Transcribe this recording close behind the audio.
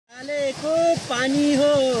फालेको पानी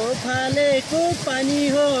हो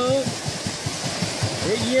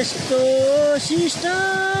यस्तो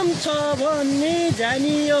सिस्टम छ भन्ने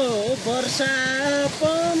जानियो वर्षा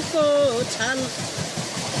पम्पको छाल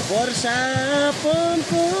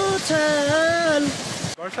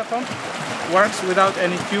Barsha Pump works without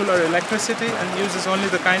any fuel or electricity and uses only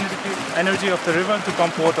the kinetic energy of the river to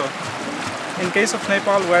pump water. In case of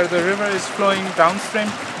Nepal, where the river is flowing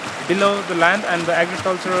downstream below the land and the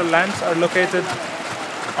agricultural lands are located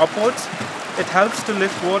upwards, it helps to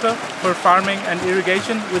lift water for farming and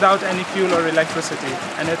irrigation without any fuel or electricity.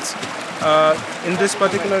 And it's in this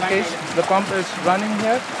particular case, the pump is running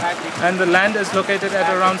here and the land is located at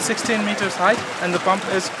around 16 meters height, and the pump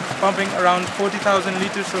is pumping around 40,000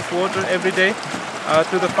 liters of water every day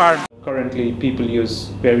to the farm. Currently, people use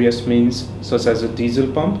various means such as a diesel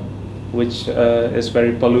pump, which is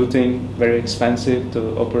very polluting, very expensive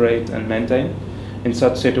to operate and maintain. In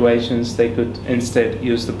such situations, they could instead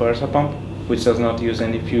use the Barsha pump, which does not use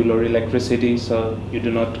any fuel or electricity, so you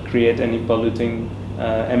do not create any polluting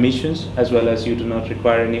emissions, as well as you do not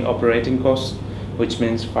require any operating costs, which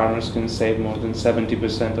means farmers can save more than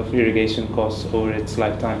 70% of irrigation costs over its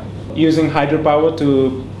lifetime. Using hydropower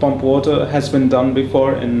to pump water has been done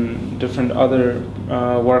before in different other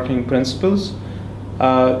working principles.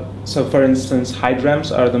 So for instance,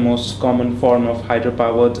 hydrants are the most common form of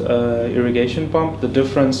hydropowered irrigation pump. The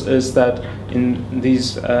difference is that in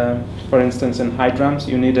these, for instance, in hydrants,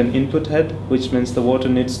 you need an input head, which means the water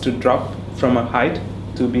needs to drop from a height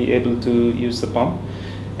to be able to use the pump.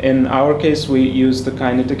 In our case, we use the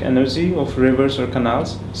kinetic energy of rivers or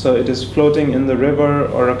canals. So it is floating in the river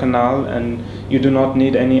or a canal, and you do not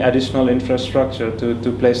need any additional infrastructure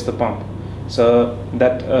to place the pump. So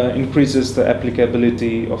that increases the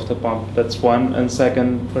applicability of the pump. That's one. And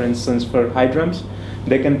second, for instance, for hydrants,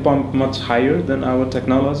 they can pump much higher than our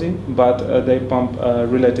technology, but they pump a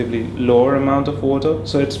relatively lower amount of water.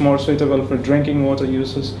 So it's more suitable for drinking water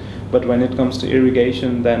uses. But when it comes to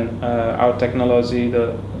irrigation, then our technology,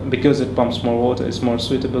 because it pumps more water, is more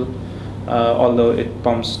suitable, although it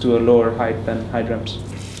pumps to a lower height than hydrants.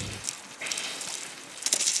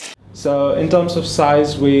 So in terms of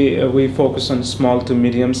size, we focus on small to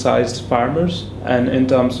medium-sized farmers, and in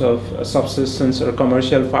terms of subsistence or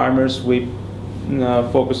commercial farmers, we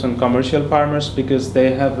focus on commercial farmers because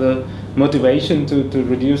they have the motivation to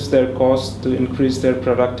reduce their costs, to increase their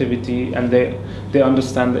productivity, and they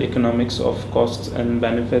understand the economics of costs and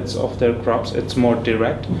benefits of their crops. It's more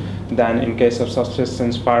direct than in case of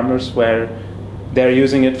subsistence farmers, where they're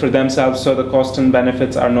using it for themselves, so the costs and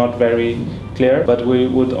benefits are not very clear. But we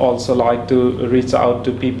would also like to reach out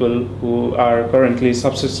to people who are currently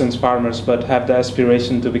subsistence farmers but have the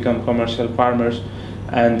aspiration to become commercial farmers,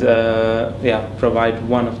 and provide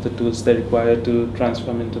one of the tools they require to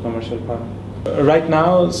transform into commercial farming. Right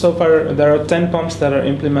now, so far, there are 10 pumps that are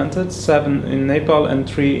implemented, 7 in Nepal and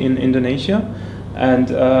 3 in Indonesia.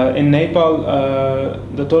 And in Nepal,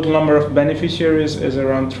 the total number of beneficiaries is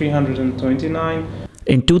around 329.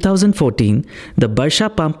 In 2014, the Barsha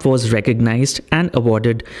Pump was recognized and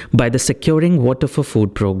awarded by the Securing Water for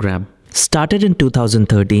Food program. Started in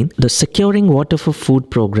 2013, the Securing Water for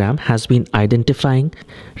Food program has been identifying,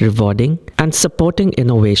 rewarding, and supporting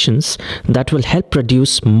innovations that will help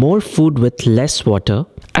produce more food with less water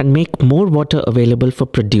and make more water available for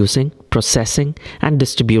producing, processing, and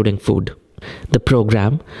distributing food. The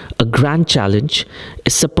program, a grand challenge,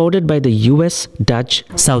 is supported by the US, Dutch,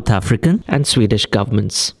 South African, and Swedish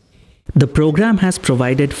governments. The program has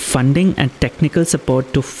provided funding and technical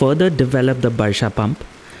support to further develop the Barsha Pump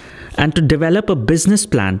and to develop a business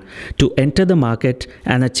plan to enter the market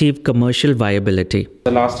and achieve commercial viability.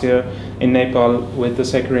 Last year in Nepal, with the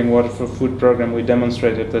Securing Water for Food program, we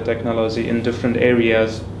demonstrated the technology in different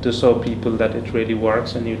areas to show people that it really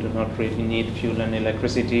works and you do not really need fuel and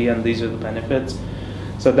electricity, and these are the benefits.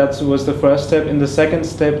 So that was the first step. In the second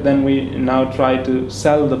step, then we now try to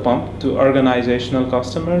sell the pump to organizational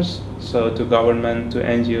customers, so to government, to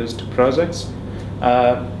NGOs, to projects.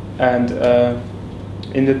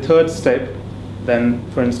 In the third step, then,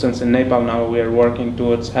 for instance, in Nepal now we are working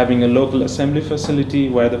towards having a local assembly facility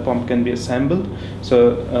where the pump can be assembled.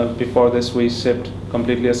 So before this we shipped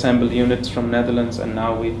completely assembled units from Netherlands, and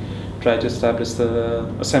now we try to establish the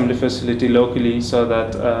assembly facility locally so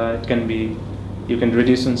that you can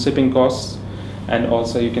reduce on shipping costs, and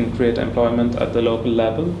also you can create employment at the local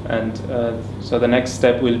level. And so the next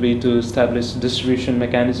step will be to establish distribution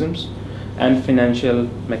mechanisms and financial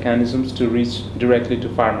mechanisms to reach directly to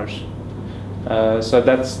farmers. So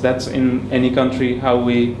that's in any country how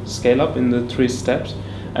we scale up in the 3 steps.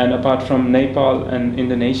 And apart from Nepal and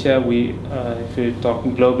Indonesia, if we talk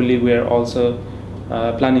globally, we are also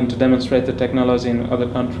planning to demonstrate the technology in other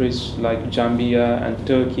countries like Zambia and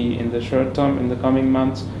Turkey in the short term, in the coming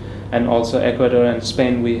months, and also Ecuador and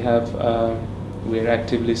Spain. We're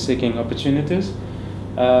actively seeking opportunities.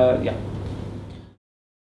 Yeah.